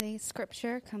Today's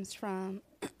scripture comes from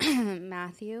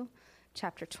Matthew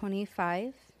chapter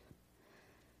 25,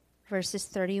 verses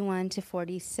 31 to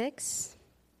 46.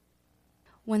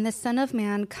 When the Son of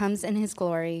Man comes in his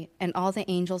glory and all the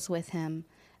angels with him,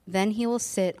 then he will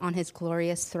sit on his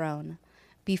glorious throne.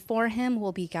 Before him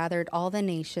will be gathered all the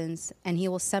nations, and he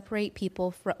will separate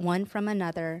people one from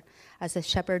another, as a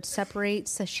shepherd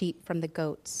separates the sheep from the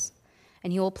goats.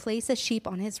 And he will place a sheep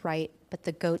on his right, but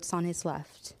the goats on his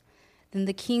left. Then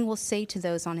the king will say to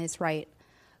those on his right,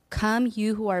 "Come,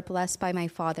 you who are blessed by my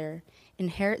Father,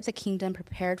 inherit the kingdom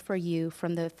prepared for you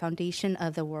from the foundation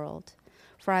of the world.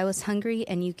 For I was hungry,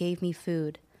 and you gave me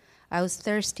food. I was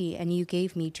thirsty, and you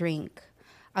gave me drink.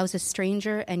 I was a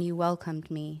stranger, and you welcomed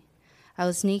me. I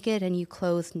was naked, and you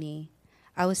clothed me.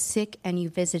 I was sick, and you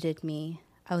visited me.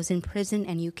 I was in prison,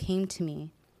 and you came to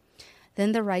me."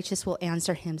 Then the righteous will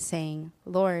answer him, saying,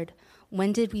 "Lord,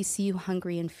 when did we see you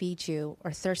hungry and feed you,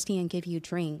 or thirsty and give you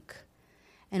drink?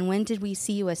 And when did we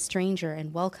see you a stranger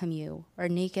and welcome you, or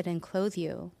naked and clothe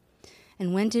you?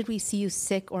 And when did we see you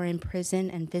sick or in prison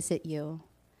and visit you?"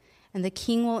 And the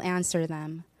king will answer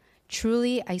them,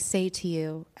 "Truly I say to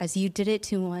you, as you did it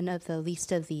to one of the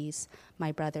least of these,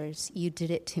 my brothers, you did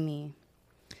it to me."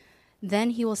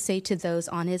 Then he will say to those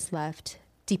on his left,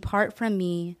 "Depart from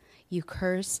me, you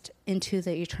cursed, into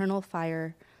the eternal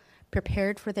fire,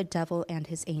 prepared for the devil and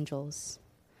his angels.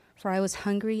 For I was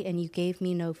hungry, and you gave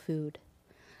me no food.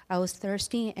 I was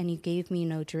thirsty, and you gave me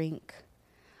no drink.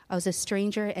 I was a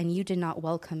stranger, and you did not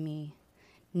welcome me.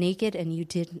 Naked, and you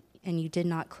did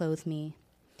not clothe me.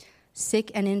 Sick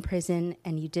and in prison,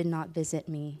 and you did not visit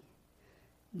me."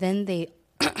 Then they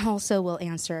also will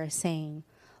answer, saying,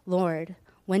 "Lord,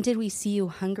 when did we see you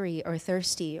hungry or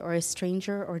thirsty, or a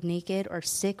stranger, or naked, or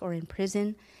sick, or in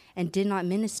prison, and did not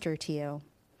minister to you?"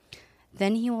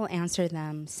 Then he will answer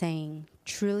them, saying,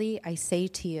 "Truly I say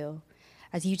to you,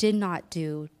 as you did not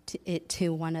do it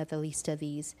to one of the least of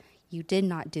these, you did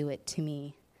not do it to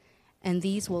me." And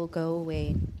these will go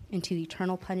away into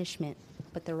eternal punishment,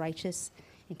 but the righteous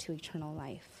into eternal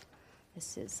life.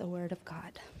 This is the word of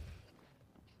God.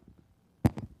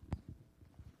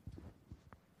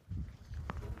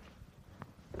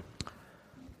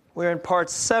 We're in part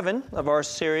 7 of our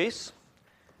series,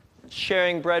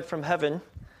 Sharing Bread from Heaven.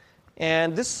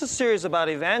 And this is a series about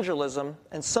evangelism.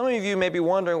 And some of you may be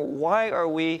wondering, why are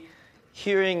we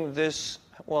hearing this,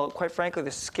 well, quite frankly,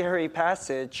 this scary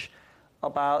passage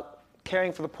about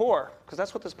caring for the poor? Because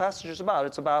that's what this passage is about.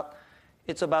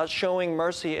 It's about showing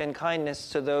mercy and kindness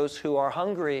to those who are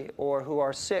hungry or who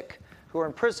are sick, who are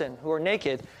in prison, who are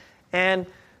naked. And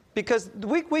because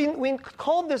we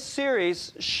called this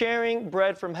series Sharing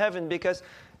Bread from Heaven because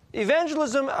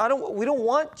evangelism, we don't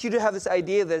want you to have this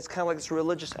idea that it's kind of like this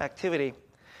religious activity.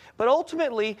 But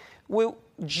ultimately,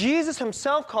 Jesus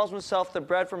himself calls himself the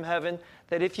bread from heaven,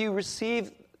 that if you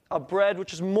receive a bread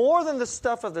which is more than the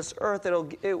stuff of this earth,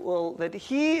 that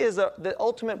he is the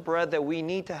ultimate bread that we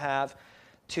need to have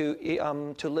to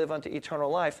live unto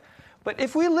eternal life. But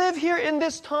if we live here in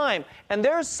this time, and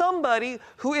there's somebody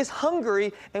who is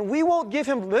hungry, and we won't give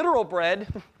him literal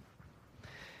bread,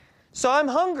 so I'm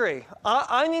hungry,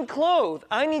 I need clothes,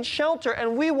 I need shelter,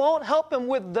 and we won't help him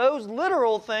with those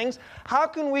literal things, how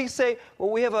can we say, well,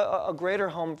 we have a greater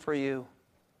home for you?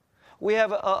 We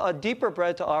have a deeper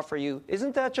bread to offer you.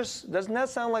 Doesn't that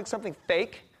sound like something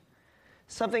fake?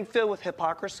 Something filled with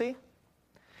hypocrisy?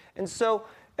 And so,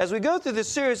 as we go through this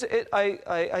series,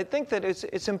 I think that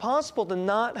it's impossible to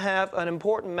not have an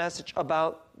important message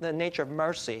about the nature of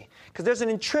mercy. Because there's an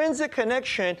intrinsic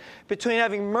connection between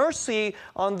having mercy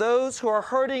on those who are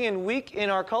hurting and weak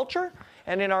in our culture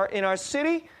and in our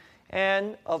city,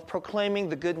 and of proclaiming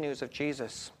the good news of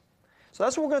Jesus. So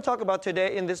that's what we're going to talk about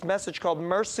today in this message called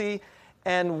Mercy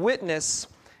and Witness.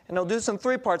 And I'll do this in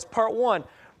 3 parts. Part 1,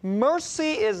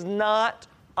 mercy is not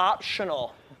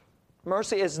optional.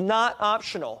 Mercy is not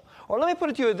optional. Or let me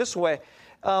put it to you this way.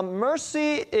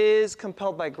 Mercy is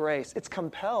compelled by grace. It's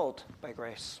compelled by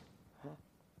grace.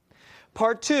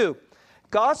 Part 2,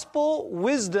 gospel,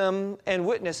 wisdom, and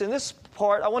witness. In this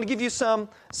part, I want to give you some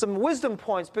wisdom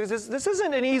points because this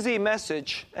isn't an easy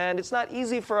message, and it's not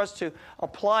easy for us to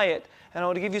apply it. And I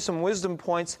want to give you some wisdom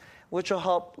points which will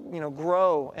help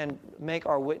grow and make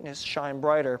our witness shine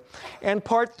brighter. And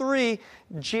part 3,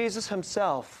 Jesus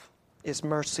himself is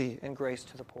mercy and grace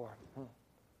to the poor.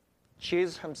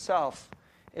 Jesus himself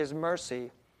is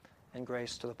mercy and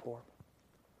grace to the poor.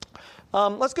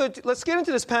 Let's get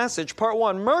into this passage. Part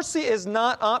 1, mercy is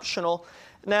not optional.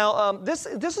 Now, this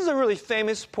is a really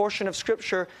famous portion of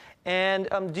Scripture. And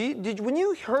when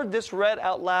you heard this read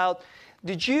out loud,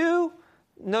 did you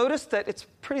notice that it's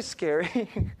pretty scary?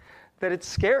 that it's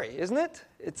scary, isn't it?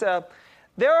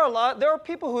 There are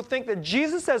people who think that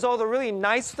Jesus says all the really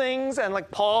nice things, and like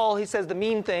Paul, he says the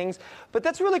mean things. But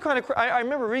that's really kind of, I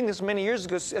remember reading this many years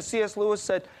ago. C.S. Lewis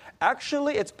said,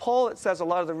 actually, it's Paul that says a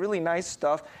lot of the really nice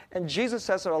stuff, and Jesus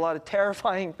says a lot of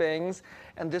terrifying things,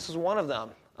 and this is one of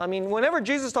them. I mean, whenever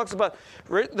Jesus talks about,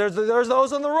 there's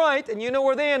those on the right, and you know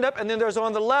where they end up, and then there's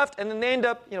on the left, and then they end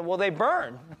up, they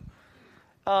burn.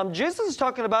 Jesus is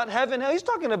talking about heaven. He's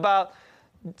talking about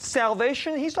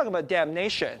salvation. He's talking about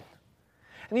damnation.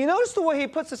 And you notice the way he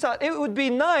puts this out. It would be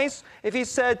nice if he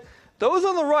said, those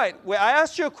on the right, I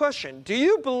asked you a question. Do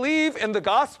you believe in the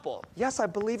gospel? Yes, I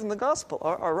believe in the gospel.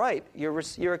 All right,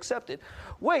 you're accepted.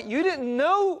 Wait, you didn't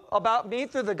know about me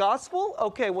through the gospel?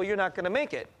 Okay, well, you're not going to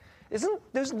make it. That's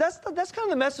kind of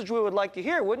the message we would like to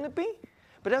hear, wouldn't it be?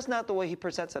 But that's not the way he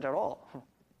presents it at all.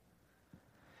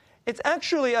 It's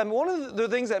actually, one of the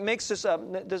things that makes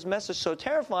this message so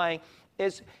terrifying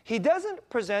is he doesn't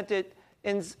present it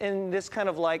in this kind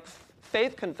of like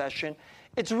faith confession.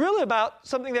 It's really about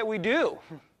something that we do.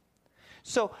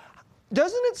 So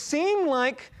doesn't it seem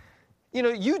like,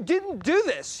 you didn't do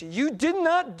this. You did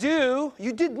not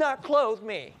clothe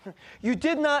me. You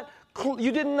did not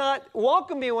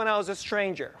welcome me when I was a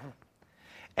stranger.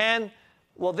 And,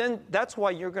 well, then that's why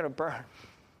you're going to burn.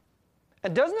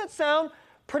 And doesn't it sound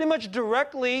pretty much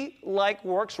directly like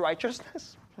works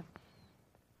righteousness?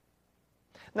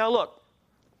 Now look,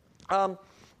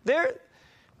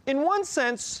 in one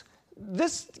sense,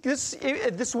 this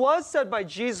was said by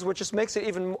Jesus, which just makes it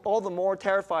even all the more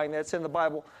terrifying that it's in the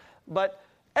Bible. But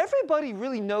everybody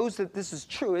really knows that this is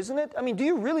true, isn't it? I mean, do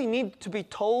you really need to be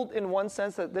told in one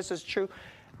sense that this is true?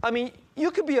 I mean,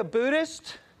 you could be a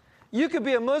Buddhist, you could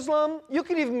be a Muslim, you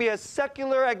could even be a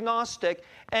secular agnostic,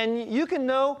 and you can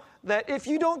know that if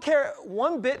you don't care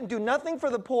one bit and do nothing for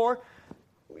the poor,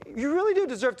 you really do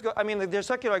deserve to go. I mean, there's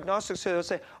secular agnostics who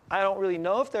say, I don't really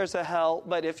know if there's a hell,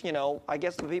 but if, I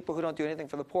guess the people who don't do anything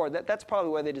for the poor, that's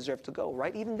probably where they deserve to go,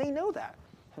 right? Even they know that.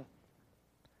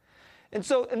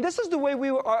 And this is the way we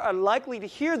are likely to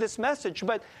hear this message,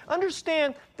 but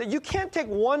understand that you can't take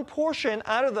one portion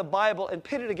out of the Bible and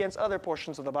pit it against other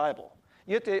portions of the Bible.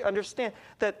 You have to understand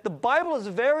that the Bible is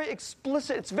very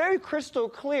explicit, it's very crystal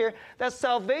clear that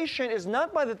salvation is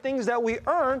not by the things that we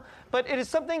earn, but it is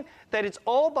something that it's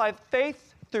all by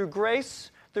faith through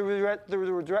grace, through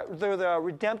the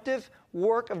redemptive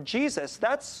work of Jesus.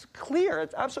 That's clear.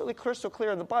 It's absolutely crystal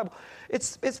clear in the Bible.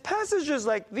 It's passages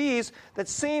like these that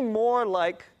seem more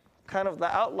like kind of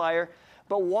the outlier,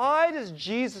 but why does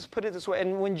Jesus put it this way?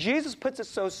 And when Jesus puts it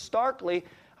so starkly,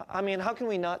 I mean, how can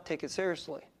we not take it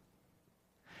seriously?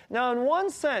 Now, in one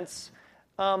sense,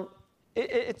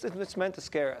 it's meant to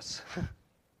scare us.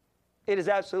 It is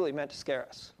absolutely meant to scare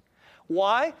us.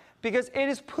 Why? Because it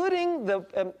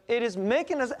is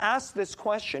making us ask this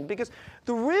question. Because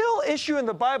the real issue in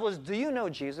the Bible is, do you know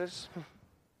Jesus?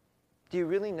 Do you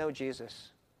really know Jesus?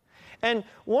 And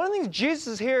one of the things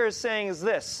Jesus here is saying is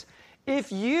this.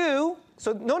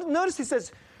 So notice he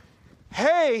says,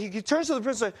 hey, he turns to the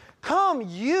person and says, come,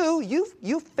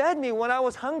 you fed me when I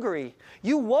was hungry.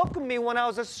 You welcomed me when I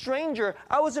was a stranger.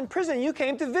 I was in prison. You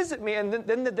came to visit me. And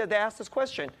then they asked this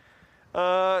question.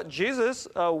 Jesus,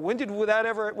 when did we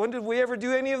ever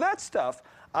do any of that stuff?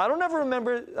 I don't ever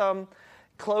remember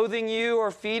clothing you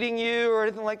or feeding you or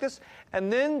anything like this.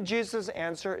 And then Jesus'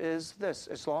 answer is this.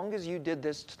 As long as you did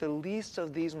this to the least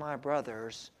of these my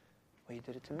brothers, well, you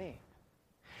did it to me.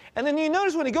 And then you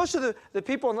notice when he goes to the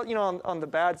people on the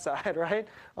bad side, right?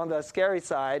 On the scary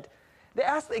side, they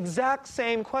ask the exact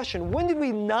same question. When did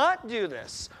we not do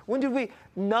this? When did we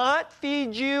not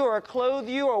feed you or clothe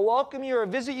you or welcome you or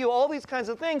visit you? All these kinds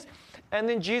of things. And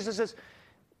then Jesus says,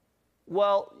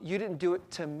 well, you didn't do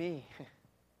it to me.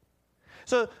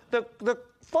 So the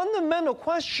fundamental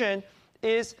question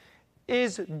is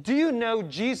do you know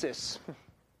Jesus?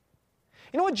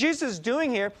 You know what Jesus is doing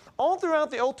here? All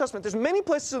throughout the Old Testament, there's many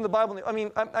places in the Bible. I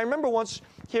mean, I remember once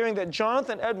hearing that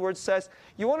Jonathan Edwards says,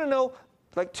 you want to know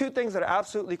like two things that are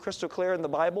absolutely crystal clear in the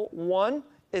Bible? One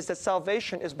is that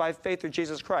salvation is by faith through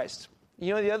Jesus Christ.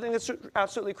 You know the other thing that's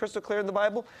absolutely crystal clear in the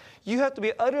Bible? You have to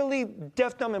be utterly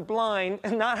deaf, dumb, and blind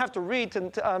and not have to read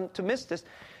to miss this,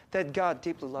 that God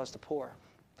deeply loves the poor.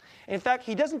 In fact,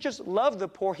 he doesn't just love the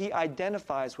poor, he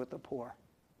identifies with the poor.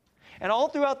 And all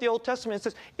throughout the Old Testament it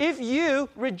says, if you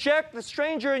reject the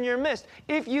stranger in your midst,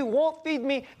 if you won't feed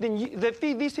me, then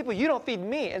feed these people, you don't feed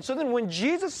me. And so then when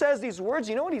Jesus says these words,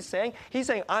 you know what he's saying? He's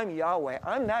saying, I'm Yahweh.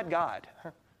 I'm that God.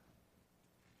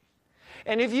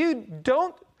 And if you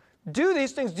don't do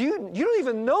these things, you don't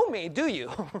even know me, do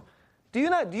you? You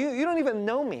don't even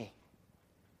know me.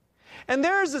 And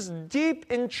there is this deep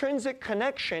intrinsic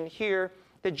connection here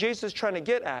that Jesus is trying to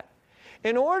get at.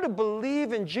 In order to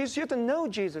believe in Jesus, you have to know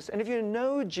Jesus. And if you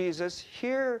know Jesus,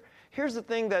 here's the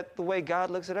thing that the way God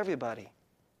looks at everybody.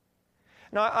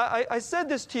 Now, I said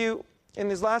this to you in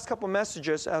these last couple of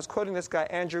messages. I was quoting this guy,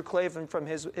 Andrew Klavan, from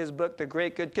his book, The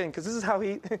Great Good King, because this is how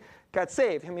he got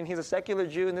saved. I mean, he's a secular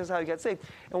Jew, and this is how he got saved.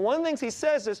 And one of the things he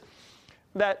says is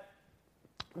that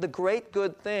the great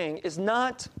good thing is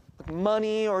not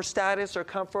money or status or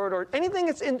comfort or anything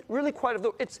that's really quite of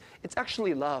the, it's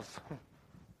actually love.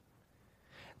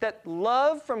 That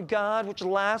love from God which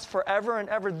lasts forever and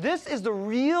ever. This is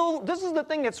the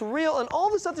thing that's real, and all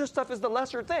this other stuff is the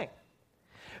lesser thing.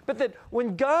 But that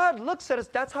when God looks at us,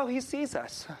 that's how he sees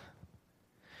us.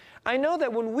 I know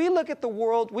that when we look at the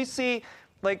world, we see,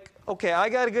 like, okay, I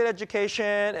got a good education,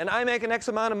 and I make an X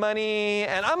amount of money,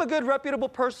 and I'm a good, reputable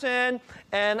person,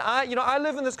 and I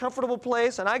live in this comfortable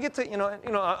place, and I get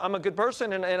to, I'm a good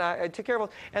person, and I take care of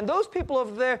them. And those people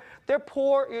over there, they're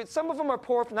poor. Some of them are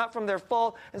poor not from their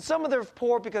fault, and some of them are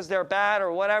poor because they're bad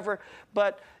or whatever.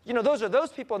 But, those are those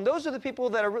people, and those are the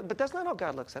people that are, but that's not how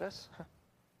God looks at us.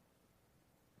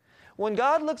 When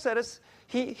God looks at us,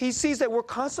 he sees that we're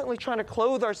constantly trying to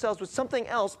clothe ourselves with something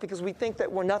else because we think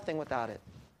that we're nothing without it.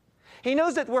 He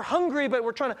knows that we're hungry, but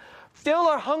we're trying to fill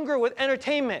our hunger with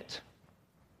entertainment.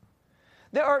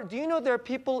 Do you know there are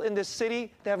people in this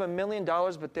city that have $1 million,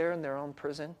 but they're in their own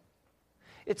prison?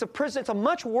 It's a prison. It's a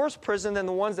much worse prison than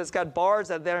the ones that's got bars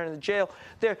that they're in the jail.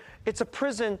 It's a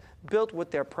prison built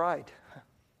with their pride.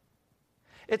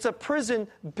 It's a prison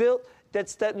built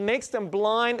that makes them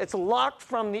blind. It's locked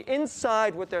from the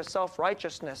inside with their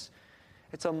self-righteousness.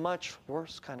 It's a much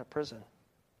worse kind of prison.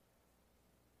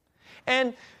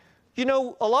 And,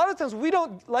 a lot of times we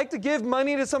don't like to give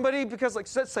money to somebody because, like,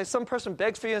 let's say some person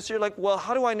begs for you, and so you're like, well,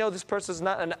 how do I know this person is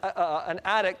not an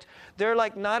addict? They're,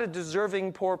 like, not a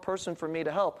deserving poor person for me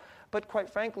to help. But quite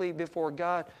frankly, before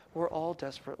God, we're all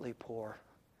desperately poor.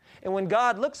 And when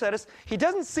God looks at us, he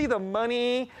doesn't see the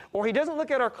money or he doesn't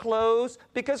look at our clothes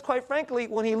because, quite frankly,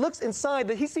 when he looks inside,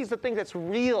 he sees the thing that's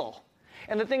real.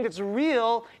 And the thing that's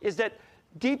real is that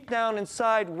deep down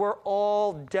inside, we're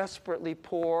all desperately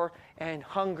poor and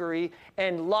hungry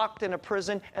and locked in a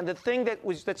prison. And the thing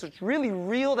that's really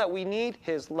real that we need,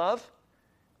 his love,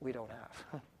 we don't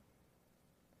have.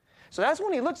 So that's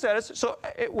when he looks at us. So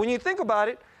when you think about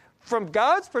it, from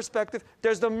God's perspective,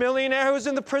 there's the millionaire who's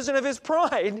in the prison of his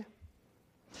pride.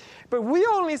 But we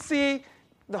only see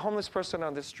the homeless person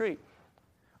on the street.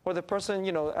 Or the person,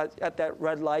 at that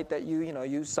red light that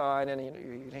you sign,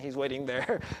 and he's waiting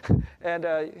there. And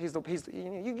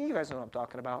you guys know what I'm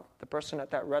talking about. The person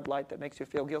at that red light that makes you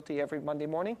feel guilty every Monday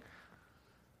morning.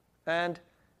 And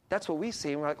that's what we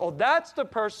see. And we're like, oh, that's the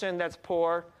person that's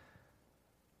poor.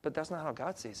 But that's not how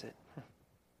God sees it.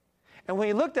 And when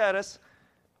he looked at us,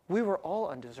 we were all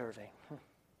undeserving.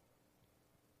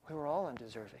 We were all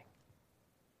undeserving.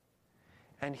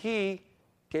 And he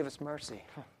gave us mercy.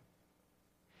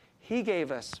 He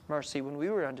gave us mercy when we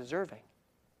were undeserving.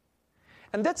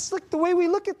 And that's like the way we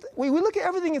look at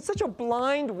everything in such a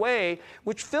blind way,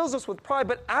 which fills us with pride.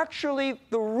 But actually,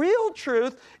 the real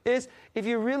truth is, if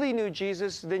you really knew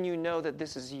Jesus, then you know that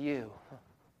this is you.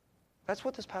 That's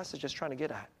what this passage is trying to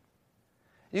get at.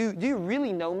 Do you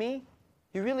really know me?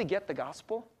 You really get the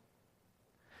gospel?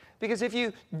 Because if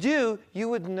you do, you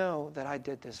would know that I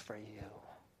did this for you.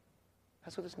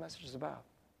 That's what this message is about.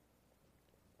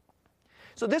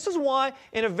 So this is why,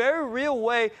 in a very real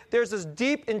way, there's this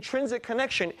deep intrinsic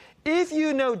connection. If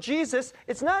you know Jesus,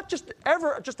 it's not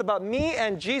just about me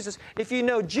and Jesus. If you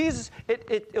know Jesus,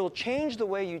 it will change the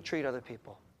way you treat other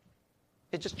people.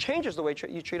 It just changes the way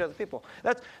you treat other people.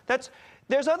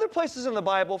 There's other places in the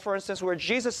Bible, for instance, where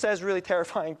Jesus says really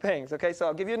terrifying things. Okay, so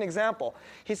I'll give you an example.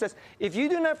 He says, if you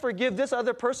do not forgive this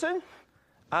other person,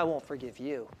 I won't forgive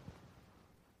you.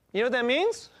 You know what that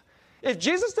means? If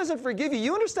Jesus doesn't forgive you,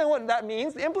 you understand what that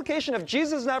means? The implication of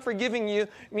Jesus not forgiving you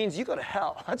means you go to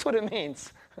hell. That's what it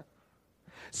means.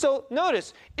 So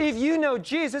notice, if you know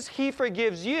Jesus, he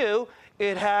forgives you.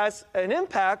 It has an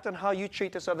impact on how you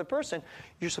treat this other person.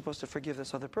 You're supposed to forgive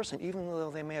this other person, even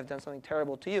though they may have done something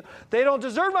terrible to you. They don't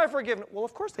deserve my forgiveness. Well,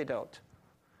 of course they don't.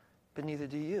 But neither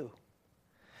do you.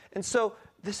 And so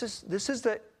this is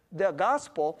the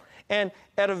gospel. And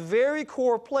at a very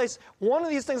core place, one of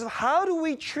these things of how do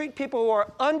we treat people who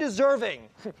are undeserving?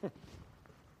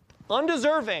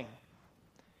 Undeserving.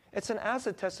 It's an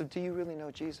acid test of, do you really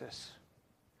know Jesus?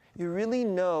 You really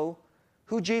know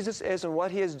who Jesus is and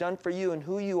what he has done for you and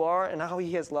who you are and how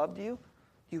he has loved you?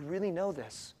 You really know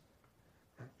this.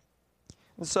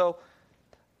 And so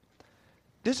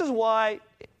this is why,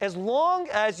 as long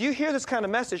as you hear this kind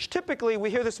of message, typically we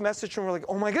hear this message and we're like,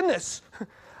 oh my goodness,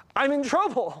 I'm in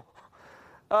trouble.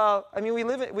 We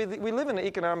live in an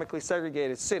economically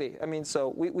segregated city. So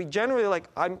we generally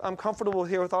I'm comfortable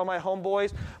here with all my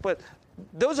homeboys, but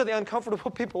those are the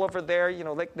uncomfortable people over there.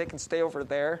 They can stay over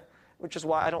there, which is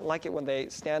why I don't like it when they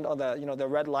stand on the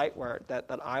red light that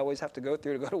I always have to go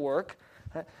through to go to work.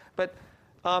 But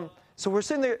so we're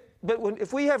sitting there. But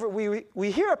if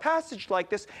we hear a passage like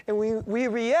this and we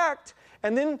react,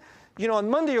 and then on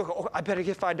Monday you go, oh, I better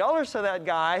give $5 to that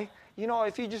guy.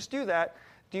 If you just do that,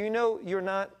 do you know you're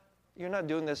not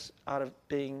doing this out of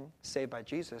being saved by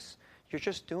Jesus? You're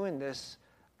just doing this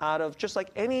out of just like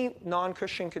any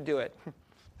non-Christian could do it.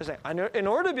 They're saying, in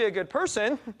order to be a good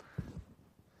person.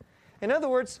 In other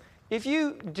words, if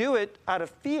you do it out of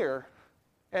fear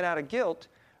and out of guilt,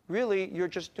 really you're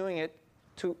just doing it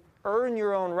to earn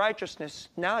your own righteousness.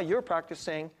 Now you're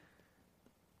practicing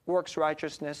works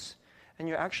righteousness, and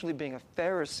you're actually being a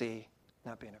Pharisee,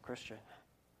 not being a Christian.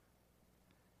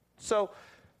 So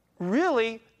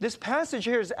really, this passage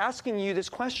here is asking you this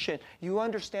question. You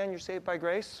understand you're saved by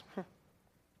grace?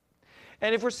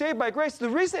 And if we're saved by grace, the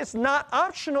reason it's not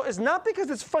optional is not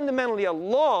because it's fundamentally a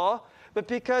law, but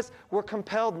because we're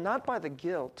compelled not by the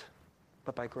guilt,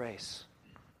 but by grace.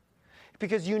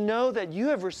 Because you know that you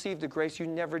have received the grace you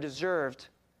never deserved,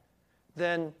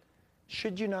 then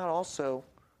should you not also,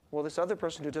 this other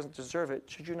person who doesn't deserve it,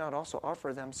 should you not also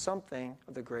offer them something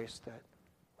of the grace that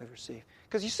we've received?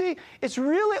 Because you see, it's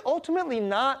really ultimately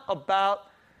not about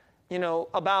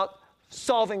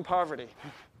solving poverty.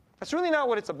 That's really not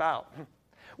what it's about.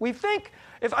 We think,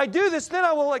 if I do this, then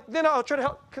I'll try to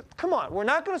help. Come on, we're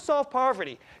not going to solve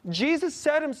poverty. Jesus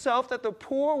said himself that the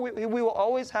poor we will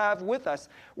always have with us.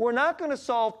 We're not going to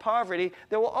solve poverty.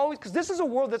 There will always, because this is a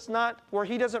world that's not where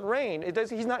he doesn't reign.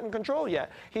 He's not in control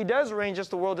yet. He does reign, just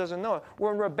the world doesn't know it.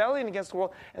 We're in rebellion against the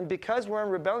world, and because we're in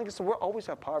rebellion against the world, we'll always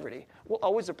have poverty. We'll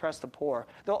always oppress the poor.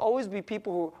 There'll always be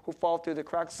people who fall through the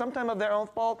cracks, sometimes of their own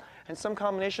fault, and some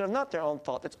combination of not their own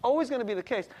fault. It's always going to be the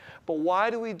case. But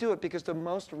why do we do it? Because the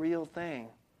most real thing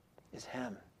is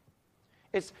him.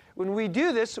 It's when we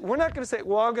do this, we're not going to say, I'm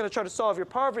going to try to solve your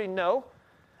poverty. No,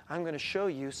 I'm going to show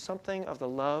you something of the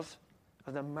love,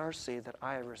 of the mercy that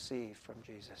I have received from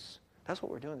Jesus. That's what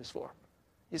we're doing this for.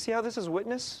 You see how this is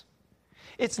witness?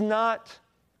 It's not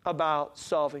about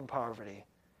solving poverty.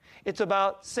 It's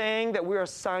about saying that we're a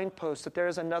signpost, that there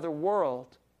is another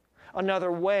world,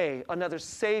 another way, another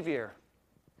Savior,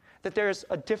 that there's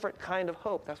a different kind of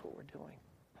hope. That's what we're doing.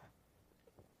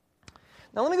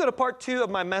 Now let me go to part 2 of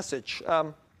my message.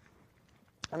 I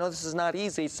know this is not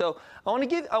easy, so I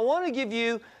want to give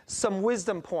you some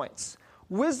wisdom points.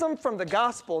 Wisdom from the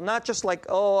gospel, not just like,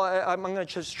 I'm going to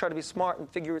just try to be smart and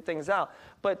figure things out.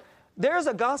 But there's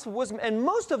a gospel wisdom, and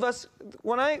most of us,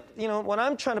 when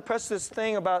I'm trying to press this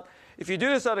thing about if you do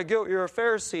this out of guilt, you're a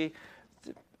Pharisee.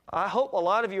 I hope a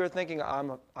lot of you are thinking,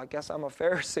 I guess I'm a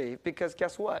Pharisee, because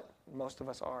guess what? Most of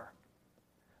us are.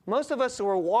 Most of us who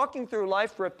are walking through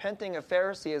life repenting of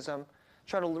Phariseeism,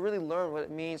 trying to really learn what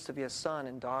it means to be a son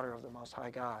and daughter of the Most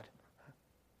High God.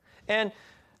 And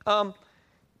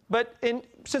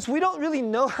since we don't really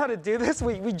know how to do this,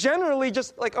 we generally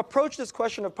just approach this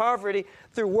question of poverty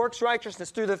through works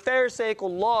righteousness, through the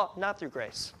Pharisaical law, not through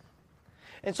grace.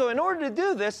 And so in order to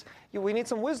do this, we need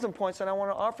some wisdom points, and I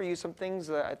want to offer you some things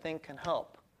that I think can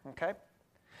help. Okay?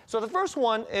 So the first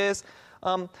one is,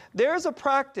 there's a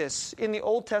practice in the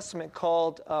Old Testament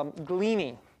called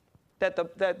gleaning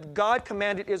that God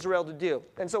commanded Israel to do.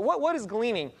 And so what is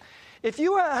gleaning? If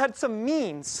you had some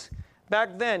means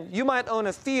back then, you might own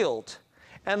a field.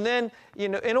 And then,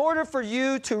 in order for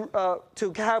you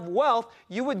to have wealth,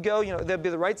 you would go, there'd be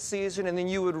the right season, and then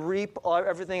you would reap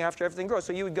everything after everything grows.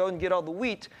 So you would go and get all the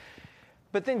wheat.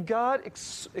 But then God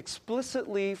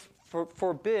explicitly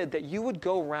forbid that you would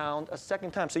go around a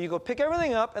second time. So you go pick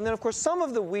everything up, and then, of course, some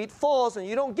of the wheat falls, and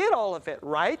you don't get all of it,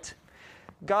 right?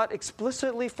 God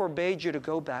explicitly forbade you to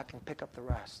go back and pick up the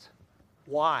rest.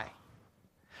 Why?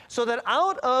 So that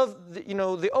out of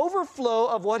the overflow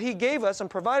of what he gave us and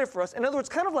provided for us, in other words,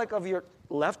 kind of like of your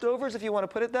leftovers, if you want to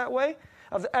put it that way,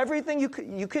 of everything you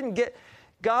couldn't get,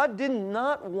 God did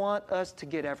not want us to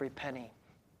get every penny.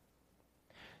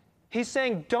 He's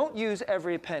saying, don't use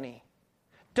every penny.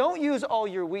 Don't use all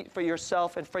your wheat for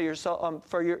yourself and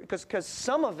because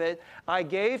some of it I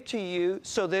gave to you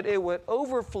so that it would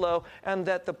overflow and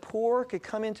that the poor could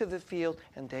come into the field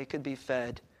and they could be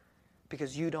fed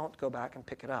because you don't go back and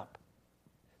pick it up.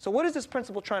 So what is this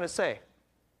principle trying to say?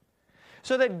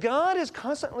 So that God is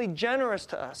constantly generous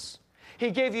to us.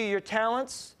 He gave you your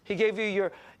talents. He gave you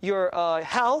your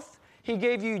health. He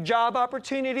gave you job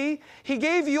opportunity. He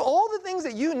gave you all the things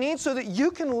that you need so that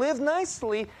you can live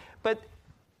nicely. But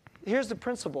here's the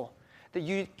principle, that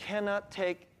you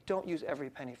don't use every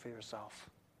penny for yourself.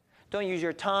 Don't use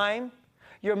your time,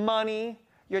 your money,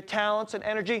 your talents and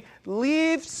energy.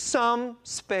 Leave some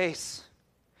space.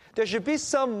 There should be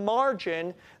some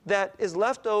margin that is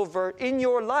left over in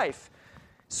your life.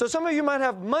 So some of you might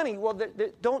have money. Well,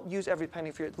 don't use every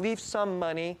penny for you. Leave some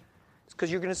money,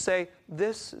 because you're going to say,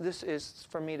 this is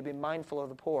for me to be mindful of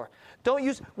the poor. Don't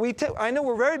use, I know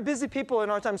we're very busy people in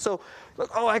our time, so,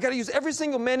 I got to use every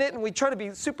single minute, and we try to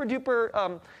be super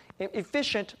duper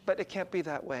efficient, but it can't be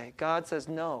that way. God says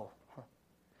no.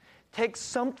 Take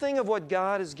something of what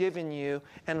God has given you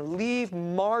and leave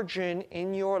margin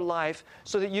in your life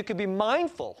so that you can be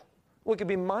mindful. We can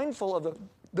be mindful of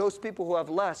those people who have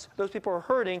less. Those people are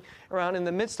hurting around in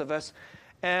the midst of us.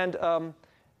 And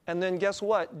then guess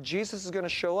what? Jesus is going to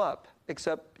show up,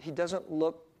 except he doesn't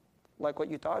look like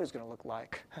what you thought he was going to look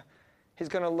like. He's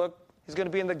going to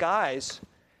be in the guise.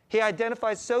 He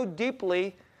identifies so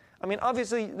deeply. I mean,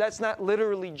 obviously, that's not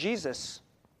literally Jesus.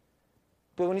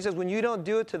 But when he says, when you don't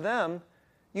do it to them,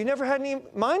 you never had any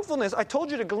mindfulness. I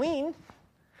told you to glean.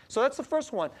 So that's the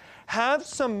first one. Have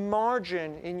some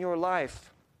margin in your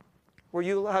life where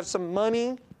you have some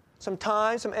money, some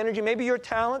time, some energy, maybe your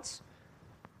talents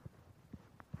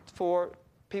for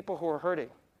people who are hurting.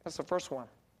 That's the first one.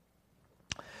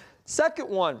 Second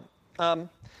one.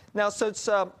 Now, since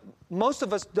most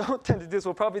of us don't tend to do this,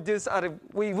 we'll probably do this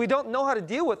we don't know how to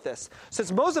deal with this.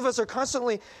 Since most of us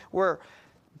are we're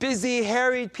busy,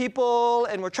 harried people,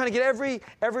 and we're trying to get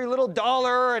every little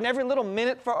dollar and every little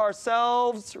minute for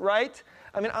ourselves, right?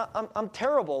 I mean, I'm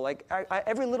terrible. Like,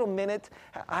 every little minute,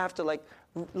 I have to,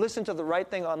 listen to the right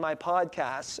thing on my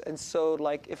podcast. And so,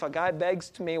 if a guy begs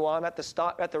to me while I'm at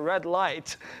the red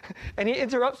light, and he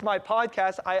interrupts my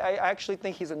podcast, I actually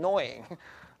think he's annoying.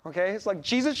 Okay? It's like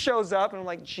Jesus shows up, and I'm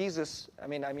like, Jesus. I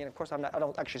mean, of course, I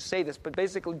don't actually say this, but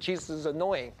basically, Jesus is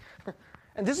annoying.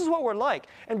 And this is what we're like.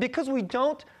 And because we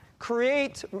don't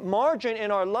create margin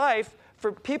in our life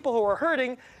for people who are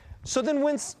hurting, so then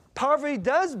when poverty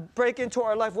does break into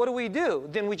our life, what do?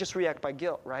 Then we just react by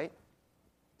guilt, right?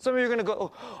 Some of you are going to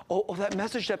go, oh, that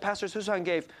message that Pastor Susan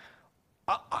gave,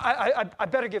 I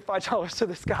better give $5 to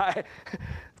this guy.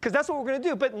 Because that's what we're going to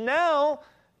do. But now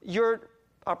you're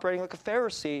operating like a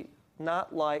Pharisee,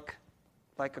 not like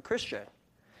a Christian.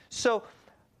 So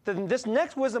this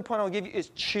next wisdom point I'll give you is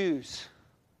choose.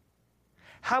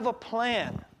 Have a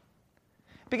plan.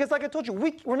 Because like I told you,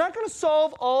 we're not going to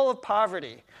solve all of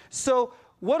poverty. So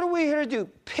what are we here to do?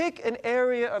 Pick an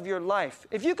area of your life.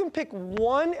 If you can pick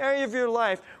one area of your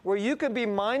life where you can be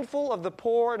mindful of the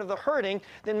poor and of the hurting,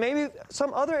 then maybe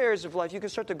some other areas of life you can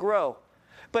start to grow.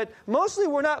 But mostly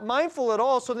we're not mindful at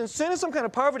all. So then as soon as some kind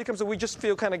of poverty comes, we just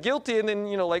feel kind of guilty, and then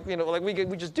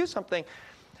we just do something.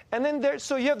 And then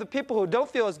so you have the people who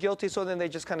don't feel as guilty, so then they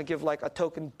just kind of give a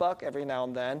token buck every now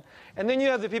and then. And then you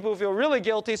have the people who feel really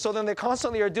guilty, so then they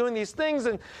constantly are doing these things,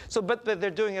 but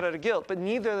they're doing it out of guilt. But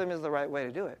neither of them is the right way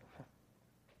to do it.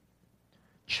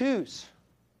 Choose.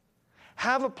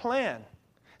 Have a plan.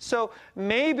 So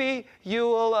maybe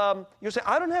you'll say,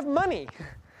 I don't have money.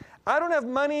 I don't have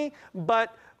money,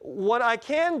 but what I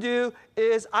can do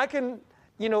is I can,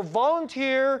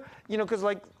 volunteer, because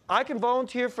I can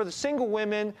volunteer for the single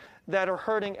women that are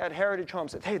hurting at Heritage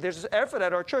Homes. Hey, there's this effort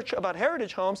at our church about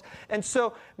Heritage Homes, and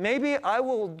so maybe I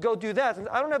will go do that. And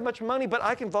I don't have much money, but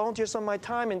I can volunteer some of my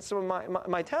time and some of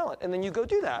my talent, and then you go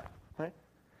do that, right?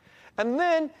 And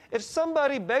then if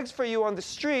somebody begs for you on the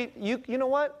street, you know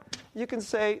what? You can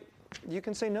say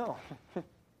no.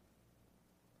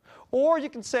 Or you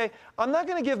can say, I'm not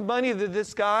going to give money to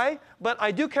this guy, but I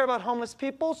do care about homeless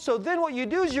people. So then what you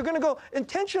do is you're going to go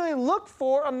intentionally look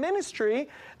for a ministry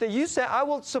that you say, I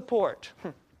will support.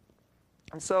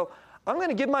 And so I'm going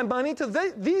to give my money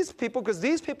to these people because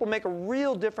these people make a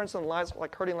real difference in lives,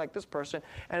 like hurting like this person.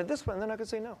 And at this point, they're not going to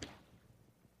say no.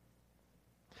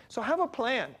 So have a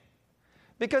plan.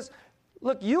 Because,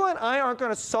 look, you and I aren't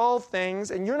going to solve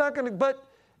things, and you're not going to, but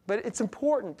it's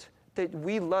important that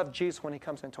we love Jesus when he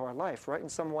comes into our life, right, in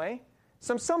some way.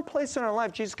 Some place in our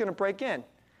life, Jesus is going to break in.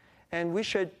 And we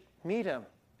should meet him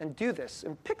and do this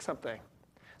and pick something.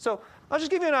 So I'll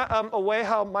just give you a way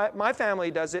how my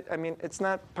family does it. I mean, it's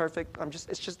not perfect.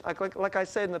 It's just like I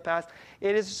said in the past,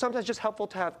 it is sometimes just helpful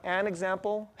to have an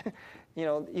example,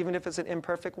 even if it's an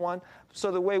imperfect one.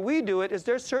 So the way we do it is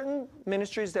there's certain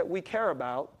ministries that we care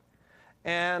about.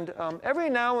 And every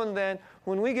now and then,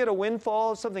 when we get a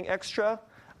windfall of something extra,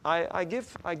 I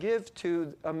give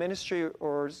to a ministry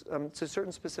or to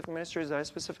certain specific ministries that I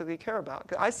specifically care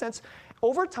about. I sense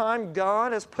over time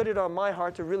God has put it on my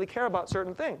heart to really care about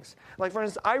certain things. Like for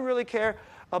instance, I really care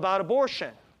about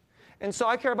abortion. And so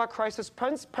I care about crisis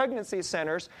pregnancy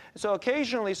centers. So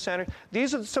occasionally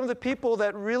these are some of the people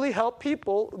that really help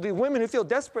people, the women who feel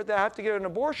desperate that have to get an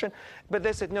abortion. But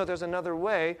they said, no, there's another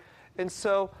way. And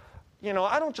so,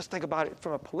 I don't just think about it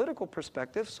from a political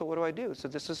perspective. So what do I do? So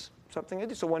this is something I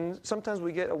do. So when sometimes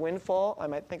we get a windfall, I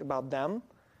might think about them.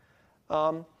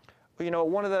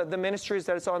 One of the ministries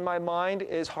that is on my mind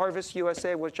is Harvest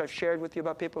USA, which I've shared with you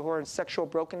about people who are in sexual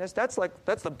brokenness. That's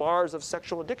the bars of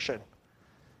sexual addiction.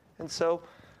 And so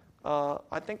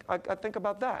I think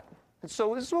about that. And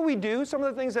so this is what we do, some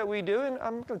of the things that we do, and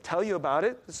I'm going to tell you about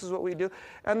it. This is what we do.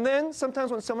 And then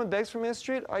sometimes when someone begs for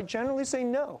ministry, I generally say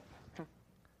no.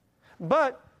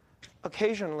 But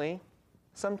occasionally,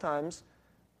 sometimes,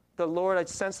 the Lord, I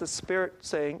sense the Spirit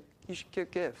saying, you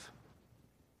should give.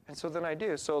 And so then I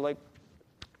do. So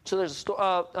there's a story.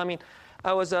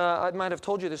 I might have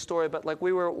told you this story, but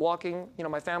we were walking,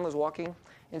 my family was walking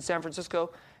in San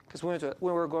Francisco, because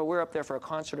we were up there for a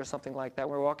concert or something like that.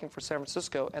 We were walking for San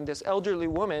Francisco, and this elderly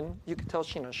woman, you could tell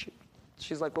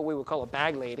she's like what we would call a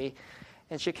bag lady,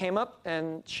 and she came up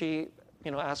and she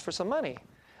asked for some money,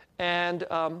 and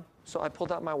so I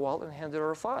pulled out my wallet and handed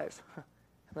her a $5.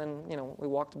 And then we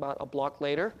walked about a block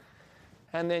later,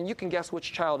 and then you can guess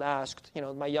which child asked.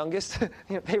 My youngest,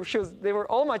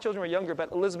 all my children were younger,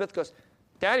 but Elizabeth goes,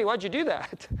 "Daddy, why'd you do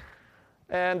that?"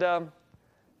 And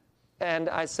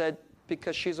I said,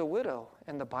 because she's a widow,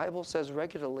 and the Bible says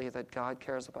regularly that God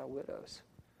cares about widows.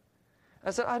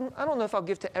 I said, I don't know if I'll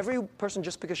give to every person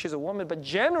just because she's a woman, but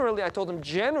generally, I told him,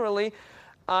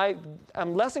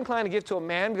 I'm less inclined to give to a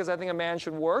man because I think a man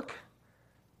should work,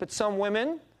 but some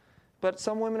women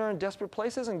are in desperate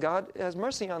places, and God has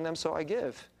mercy on them, so I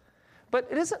give. But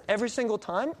it isn't every single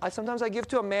time. Sometimes I give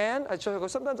to a man.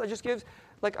 Sometimes I just give,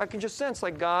 I can just sense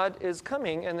God is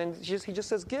coming, and then he just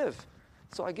says give,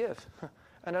 so I give.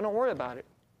 And I don't worry about it.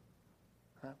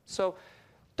 So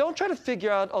don't try to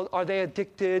figure out, are they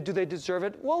addicted? Do they deserve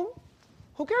it? Well,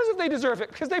 who cares if they deserve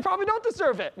it? Because they probably don't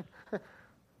deserve it.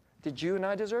 Did you and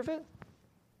I deserve it?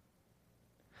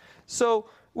 So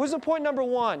wisdom point number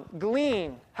 1,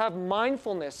 glean, have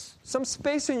mindfulness, some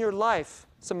space in your life,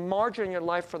 some margin in your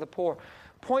life for the poor.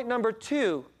 Point number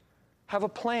 2, have a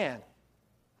plan.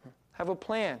 Have a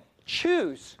plan.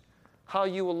 Choose how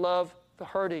you will love the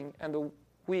hurting and the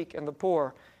weak and the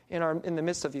poor in the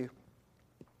midst of you.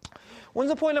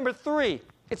 Wisdom point number 3,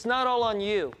 it's not all on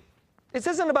you. This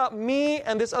isn't about me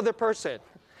and this other person.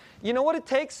 You know what it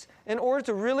takes in order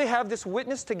to really have this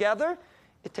witness together?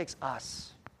 It takes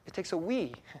us. It takes a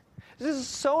we. This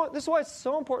is why it's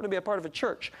so important to be a part of a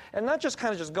church, and not just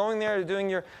kind of just going there to doing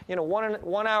your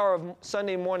 1 hour of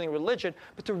Sunday morning religion,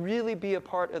 but to really be a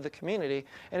part of the community.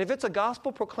 And if it's a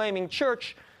gospel proclaiming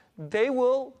church, they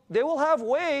will have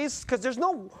ways, because there's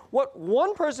what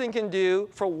one person can do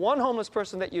for one homeless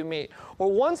person that you meet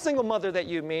or one single mother that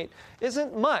you meet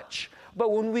isn't much.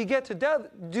 But when we get to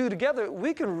do together,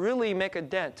 we can really make a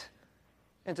dent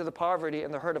into the poverty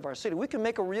and the hurt of our city. We can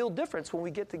make a real difference when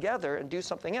we get together and do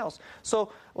something else.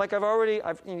 So,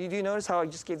 do you notice how I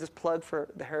just gave this plug for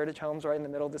the Heritage Homes right in the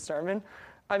middle of the sermon?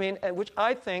 Which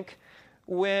I think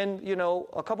when,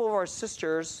 a couple of our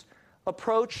sisters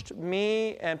approached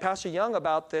me and Pastor Young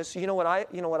about this, you know what I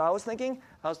was thinking?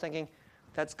 I was thinking,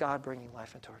 that's God bringing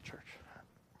life into our church.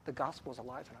 The gospel is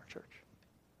alive in our church.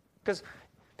 Because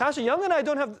Pastor Young and I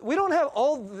don't have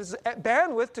all this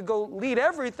bandwidth to go lead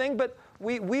everything, but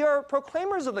we are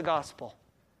proclaimers of the gospel.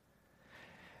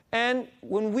 And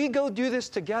when we go do this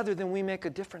together, then we make a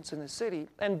difference in the city.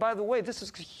 And by the way, this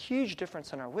is a huge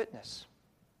difference in our witness.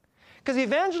 Because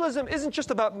evangelism isn't just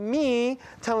about me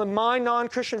telling my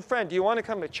non-Christian friend, do you want to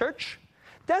come to church?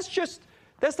 That's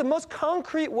the most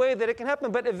concrete way that it can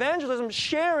happen. But evangelism,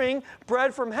 sharing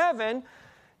bread from heaven,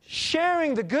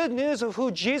 sharing the good news of who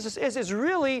Jesus is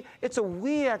really, it's a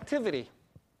we activity.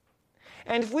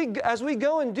 And as we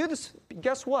go and do this,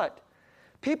 guess what?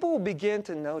 People will begin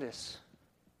to notice.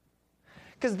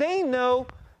 Because they know,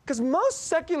 because most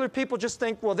secular people just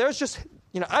think, well, there's just,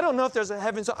 I don't know if there's a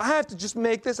heaven, so I have to just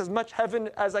make this as much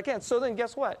heaven as I can. So then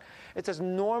guess what? It's as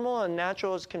normal and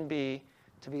natural as can be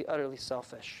to be utterly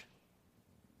selfish.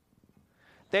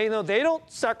 They know they don't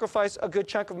sacrifice a good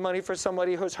chunk of money for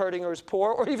somebody who's hurting or is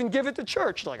poor, or even give it to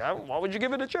church. Why would you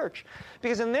give it to church?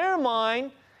 Because in their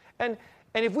mind, and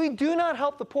if we do not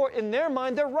help the poor, in their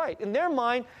mind, they're right. In their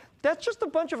mind, that's just a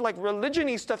bunch of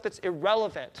religion-y stuff that's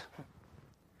irrelevant.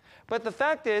 But the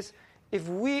fact is,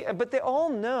 But they all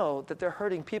know that they're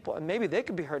hurting people, and maybe they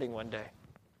could be hurting one day.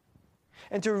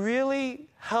 And to really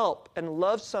help and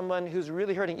love someone who's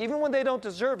really hurting, even when they don't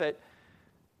deserve it,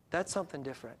 that's something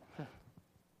different.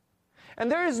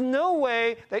 And there is no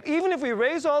way that even if we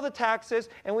raise all the taxes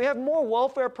and we have more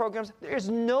welfare programs, there's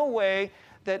no way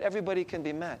that everybody can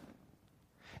be met.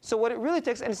 So what it really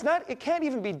takes, and it can't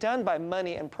even be done by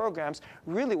money and programs.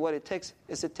 Really what it takes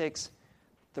is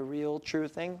the real true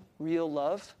thing, real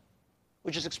love,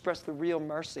 which is expressed through real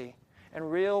mercy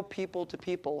and real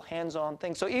people-to-people, hands-on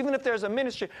things. So even if there's a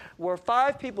ministry where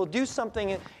 5 people do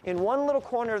something in one little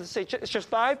corner of the city, it's just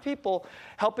 5 people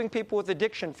helping people with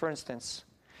addiction, for instance.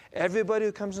 Everybody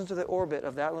who comes into the orbit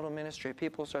of that little ministry,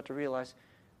 people start to realize,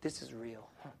 this is real.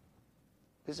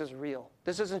 This is real.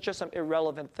 This isn't just some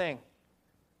irrelevant thing.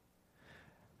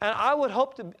 And I would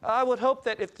hope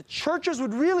that if the churches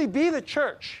would really be the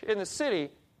church in the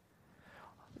city,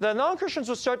 the non-Christians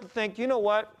would start to think, you know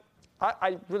what,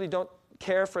 I really don't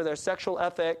care for their sexual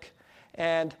ethic,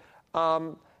 and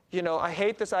I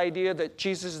hate this idea that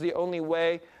Jesus is the only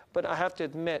way, but I have to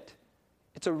admit,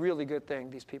 it's a really good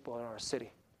thing, these people in our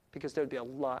city, because there would be a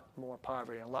lot more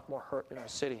poverty and a lot more hurt in our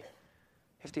city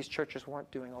if these churches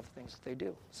weren't doing all the things that they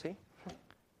do. See?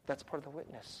 That's part of the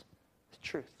witness, the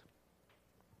truth.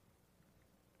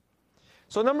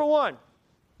 So number 1,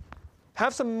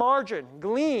 have some margin.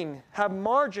 Glean, have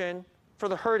margin for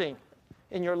the hurting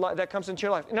in your life that comes into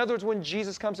your life. In other words, when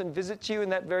Jesus comes and visits you in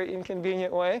that very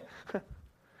inconvenient way.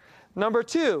 Number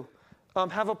 2,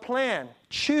 have a plan.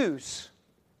 Choose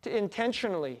to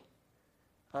intentionally,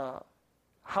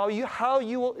 how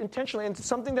you will intentionally, into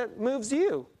something that moves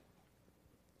you.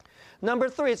 Number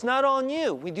 3, it's not on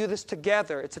you. We do this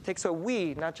together. It takes a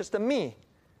we, not just a me.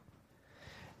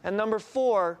 And number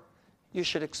 4, you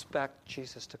should expect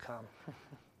Jesus to come.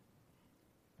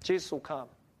 Jesus will come.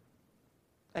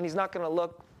 And he's not going to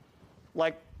look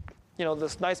like,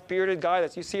 this nice bearded guy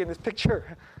that you see in this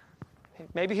picture.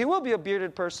 Maybe he will be a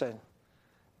bearded person.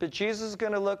 But Jesus is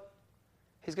going to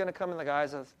he's going to come in the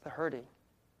guise of the hurting.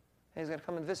 And he's going to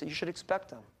come and visit. You should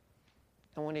expect him.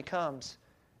 And when he comes,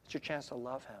 it's your chance to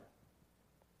love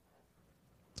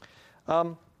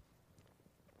him.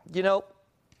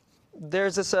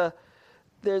 There's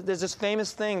this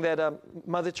famous thing that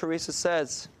Mother Teresa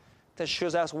says, that she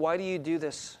was asked, why do you do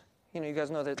this? You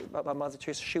guys know that about Mother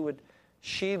Teresa.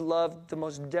 She loved the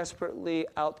most desperately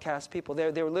outcast people.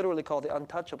 They were literally called the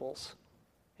untouchables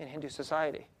in Hindu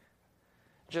society.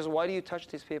 Just, why do you touch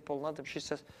these people and love them? She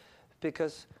says,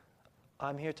 because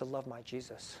I'm here to love my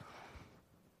Jesus.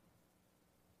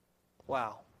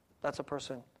 Wow, that's a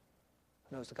person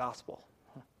who knows the gospel.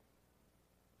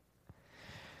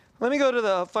 Let me go to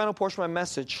the final portion of my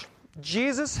message.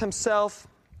 Jesus himself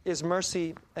is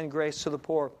mercy and grace to the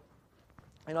poor.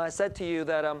 I said to you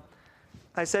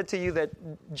that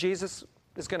Jesus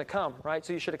is going to come, right?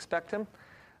 So you should expect him.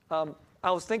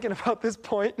 I was thinking about this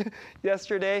point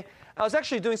yesterday. I was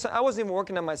actually doing I wasn't even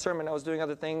working on my sermon. I was doing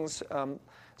other things.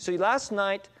 So last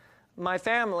night, my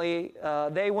family,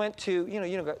 they went to,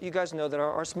 you guys know that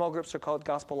our small groups are called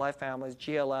Gospel Life Families,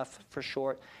 GLF for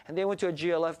short. And they went to a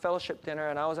GLF fellowship dinner,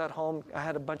 and I was at home. I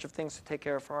had a bunch of things to take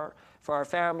care of for our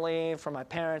family, for my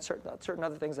parents, certain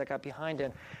other things that got behind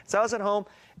it. So I was at home,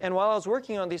 and while I was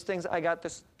working on these things, I got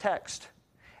this text.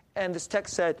 And this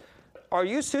text said, "Are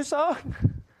you Susa?"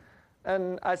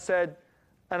 And I said,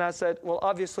 well,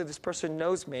 obviously this person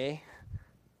knows me.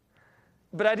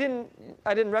 But I didn't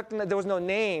recognize, there was no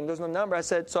name, there was no number. I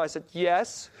said,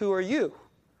 yes, who are you?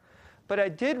 But I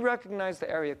did recognize the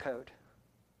area code.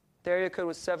 The area code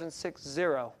was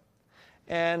 760.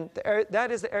 And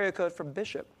that is the area code for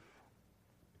Bishop.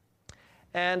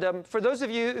 And for those of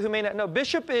you who may not know,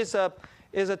 Bishop is a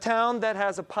town that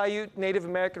has a Paiute Native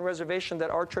American reservation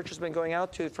that our church has been going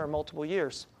out to for multiple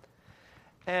years.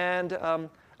 And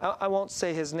I won't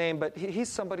say his name, but he's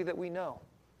somebody that we know.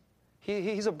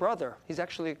 He's a brother. He's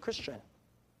actually a Christian.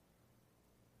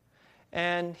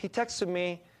 And he texted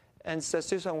me and says,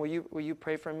 "Susan, will you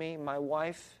pray for me? My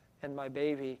wife and my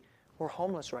baby, we're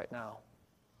homeless right now.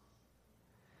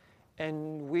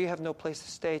 And we have no place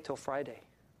to stay till Friday."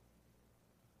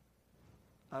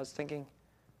 I was thinking,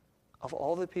 of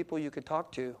all the people you could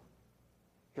talk to,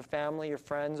 your family, your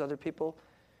friends, other people,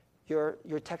 you're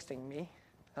texting me,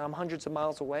 and I'm hundreds of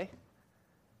miles away.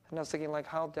 And I was thinking,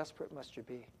 how desperate must you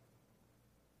be?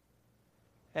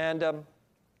 And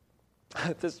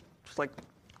this was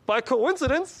by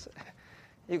coincidence,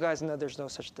 you guys know there's no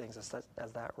such things as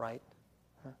that, right?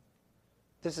 Huh?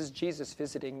 This is Jesus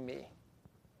visiting me.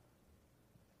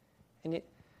 And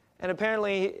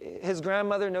apparently his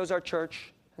grandmother knows our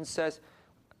church and says,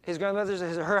 his grandmother's,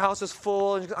 her house is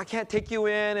full, and she goes, I can't take you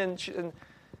in. And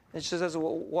she says,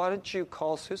 well, why don't you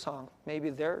call Susang? Maybe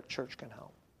their church can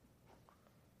help.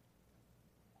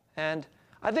 And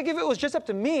I think if it was just up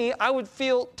to me, I would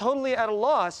feel totally at a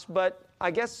loss. But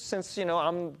I guess since,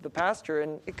 I'm the pastor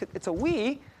and it's a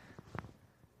we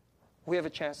have a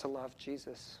chance to love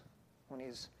Jesus when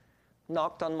he's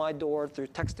knocked on my door through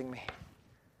texting me.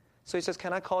 So he says,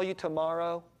 can I call you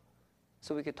tomorrow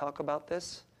so we could talk about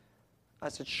this? I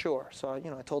said, sure. So,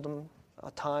 I told him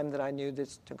a time that I knew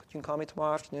that you can call me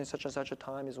tomorrow afternoon, such and such a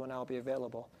time is when I'll be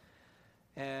available.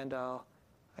 And I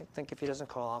think if he doesn't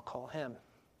call, I'll call him.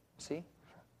 See?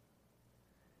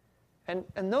 And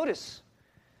notice,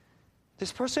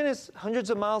 this person is hundreds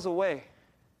of miles away,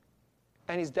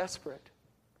 and he's desperate.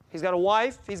 He's got a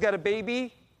wife. He's got a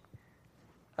baby.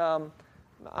 I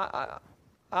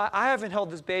haven't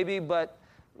held this baby, but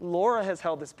Laura has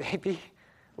held this baby.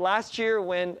 Last year,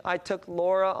 when I took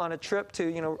Laura on a trip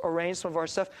to, arrange some of our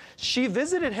stuff, she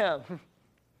visited him,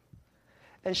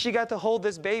 and she got to hold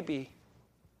this baby.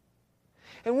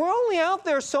 And we're only out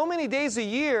there so many days a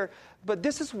year, but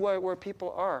this is where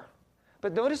people are.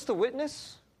 But notice the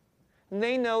witness. And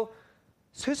they know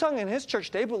Susang and his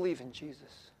church, they believe in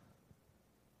Jesus.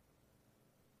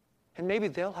 And maybe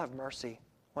they'll have mercy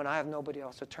when I have nobody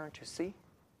else to turn to. See?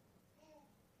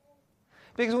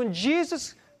 Because when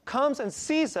Jesus comes and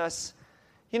sees us,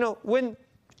 when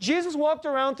Jesus walked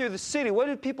around through the city, what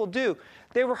did people do?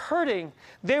 They were hurting.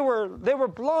 They were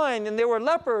blind, and they were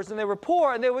lepers, and they were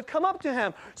poor, and they would come up to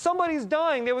him. Somebody's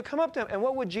dying. They would come up to him. And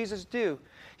what would Jesus do?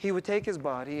 He would take his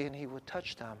body, and he would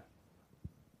touch them.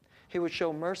 He would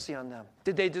show mercy on them.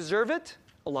 Did they deserve it?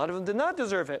 A lot of them did not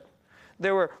deserve it.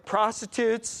 There were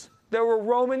prostitutes. There were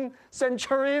Roman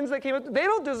centurions that came up. They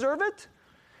don't deserve it.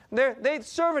 They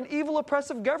serve an evil,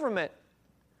 oppressive government.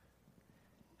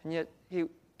 And yet, he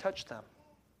touched them.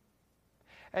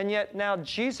 And yet, now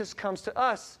Jesus comes to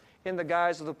us in the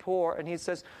guise of the poor, and he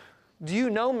says, do you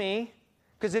know me?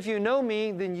 Because if you know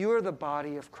me, then you are the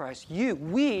body of Christ.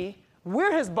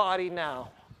 We're his body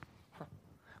now.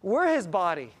 We're his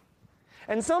body.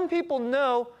 And some people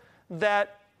know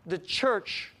that the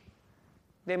church,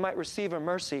 they might receive a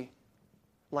mercy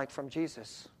like from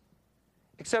Jesus.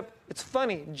 Except, it's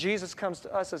funny, Jesus comes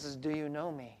to us and says, do you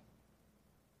know me?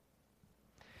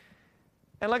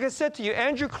 And like I said to you,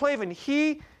 Andrew Klavan,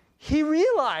 he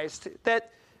realized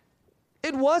that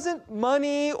it wasn't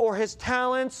money or his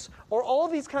talents or all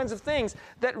these kinds of things,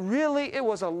 that really it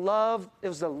was the love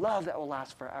that will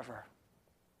last forever.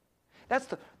 That's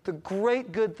the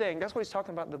great good thing. That's what he's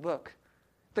talking about in the book.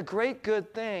 The great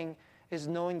good thing is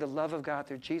knowing the love of God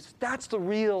through Jesus. That's the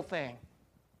real thing.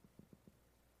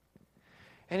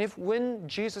 And when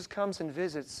Jesus comes and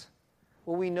visits,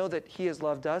 will we know that he has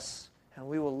loved us and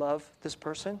we will love this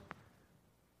person?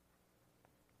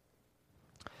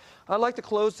 I'd like to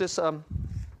close this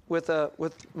with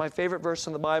my favorite verse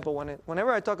in the Bible.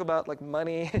 Whenever I talk about like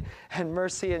money and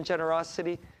mercy and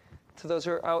generosity to those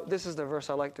who are out, this is the verse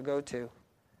I like to go to.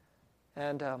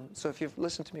 And so if you've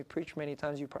listened to me preach many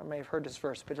times, you probably may have heard this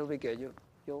verse, but it'll be good.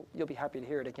 You'll be happy to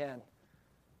hear it again.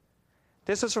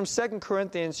 This is from 2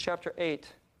 Corinthians chapter 8,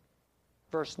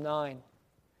 verse 9.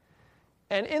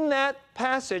 And in that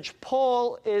passage,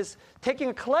 Paul is taking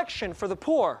a collection for the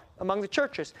poor among the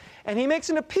churches. And he makes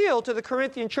an appeal to the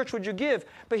Corinthian church, would you give?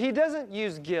 But he doesn't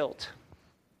use guilt.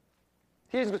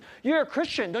 He goes, you're a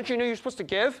Christian. Don't you know you're supposed to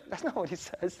give? That's not what he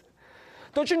says.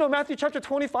 Don't you know Matthew chapter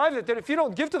 25, that if you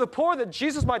don't give to the poor, that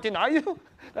Jesus might deny you?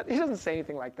 He doesn't say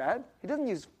anything like that. He doesn't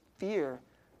use fear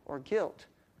or guilt.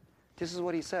 This is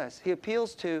what he says. He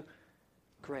appeals to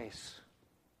grace.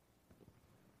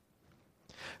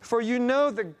 For you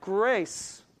know the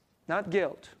grace, not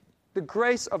guilt, the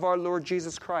grace of our Lord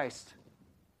Jesus Christ,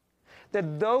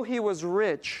 that though he was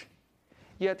rich,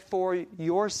 yet for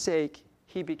your sake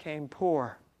he became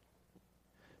poor,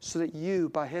 so that you,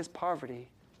 by his poverty,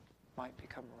 might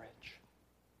become rich.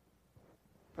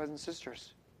 Brothers and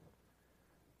sisters,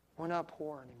 we're not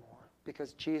poor anymore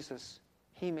because Jesus,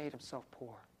 he made himself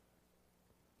poor.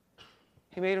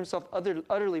 He made himself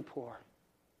utterly poor.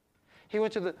 He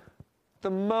went to the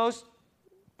most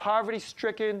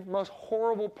poverty-stricken, most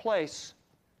horrible place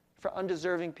for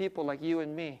undeserving people like you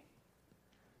and me,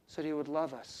 so that he would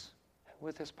love us, and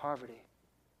with his poverty,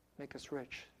 make us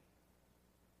rich.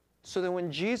 So that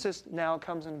when Jesus now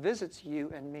comes and visits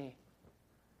you and me,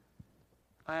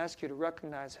 I ask you to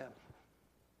recognize him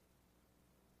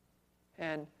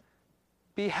and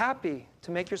be happy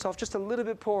to make yourself just a little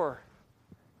bit poorer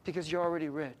because you're already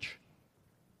rich.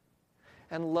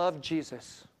 And love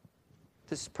Jesus,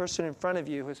 this person in front of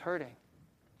you who's hurting,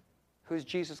 who's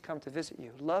Jesus come to visit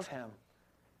you. Love him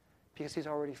because he's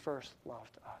already first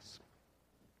loved us.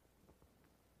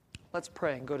 Let's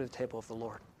pray and go to the table of the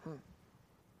Lord.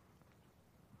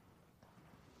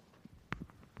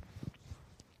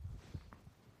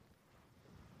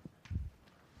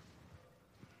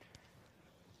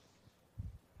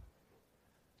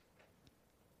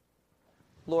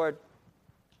 Lord,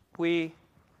 we're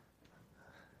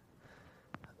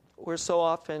so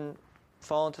often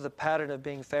fall into the pattern of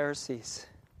being Pharisees.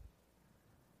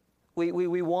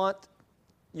 We want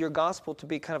your gospel to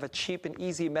be kind of a cheap and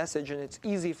easy message, and it's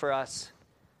easy for us.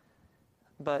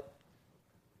 But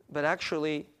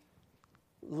actually,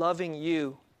 loving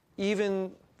you,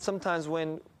 even sometimes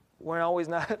when we're always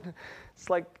not, it's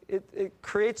like it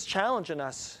creates challenge in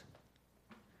us.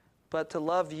 But to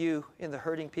love you in the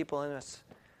hurting people in us,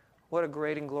 what a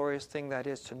great and glorious thing that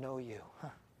is to know you.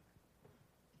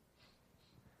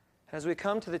 As we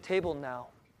come to the table now,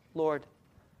 Lord,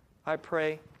 I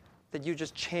pray that you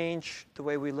just change the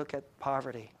way we look at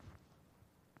poverty.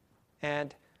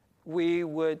 And we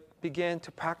would begin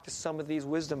to practice some of these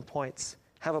wisdom points,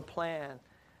 have a plan,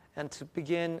 and to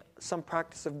begin some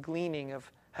practice of gleaning, of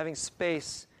having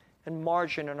space and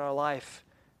margin in our life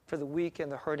for the weak and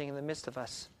the hurting in the midst of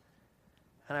us.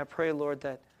 And I pray, Lord,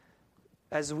 that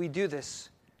as we do this,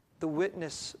 the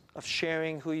witness of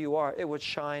sharing who you are, it would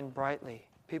shine brightly.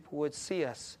 People would see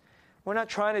us. We're not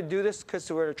trying to do this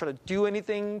because we're trying to do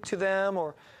anything to them,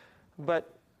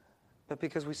 but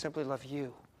because we simply love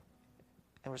you.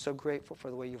 And we're so grateful for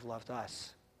the way you've loved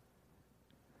us.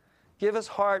 Give us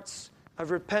hearts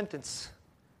of repentance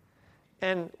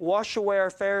and wash away our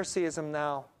Phariseeism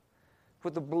now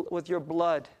with your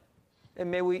blood.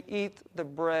 And may we eat the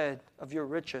bread of your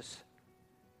riches,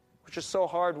 which is so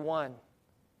hard won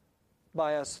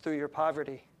by us through your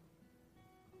poverty.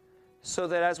 So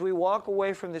that as we walk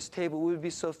away from this table, we would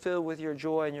be so filled with your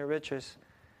joy and your riches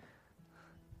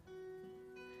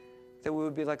that we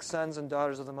would be like sons and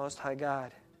daughters of the Most High God.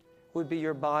 It would be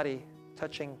your body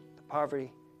touching the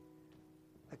poverty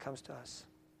that comes to us.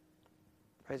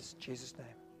 Praise Jesus'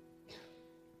 name.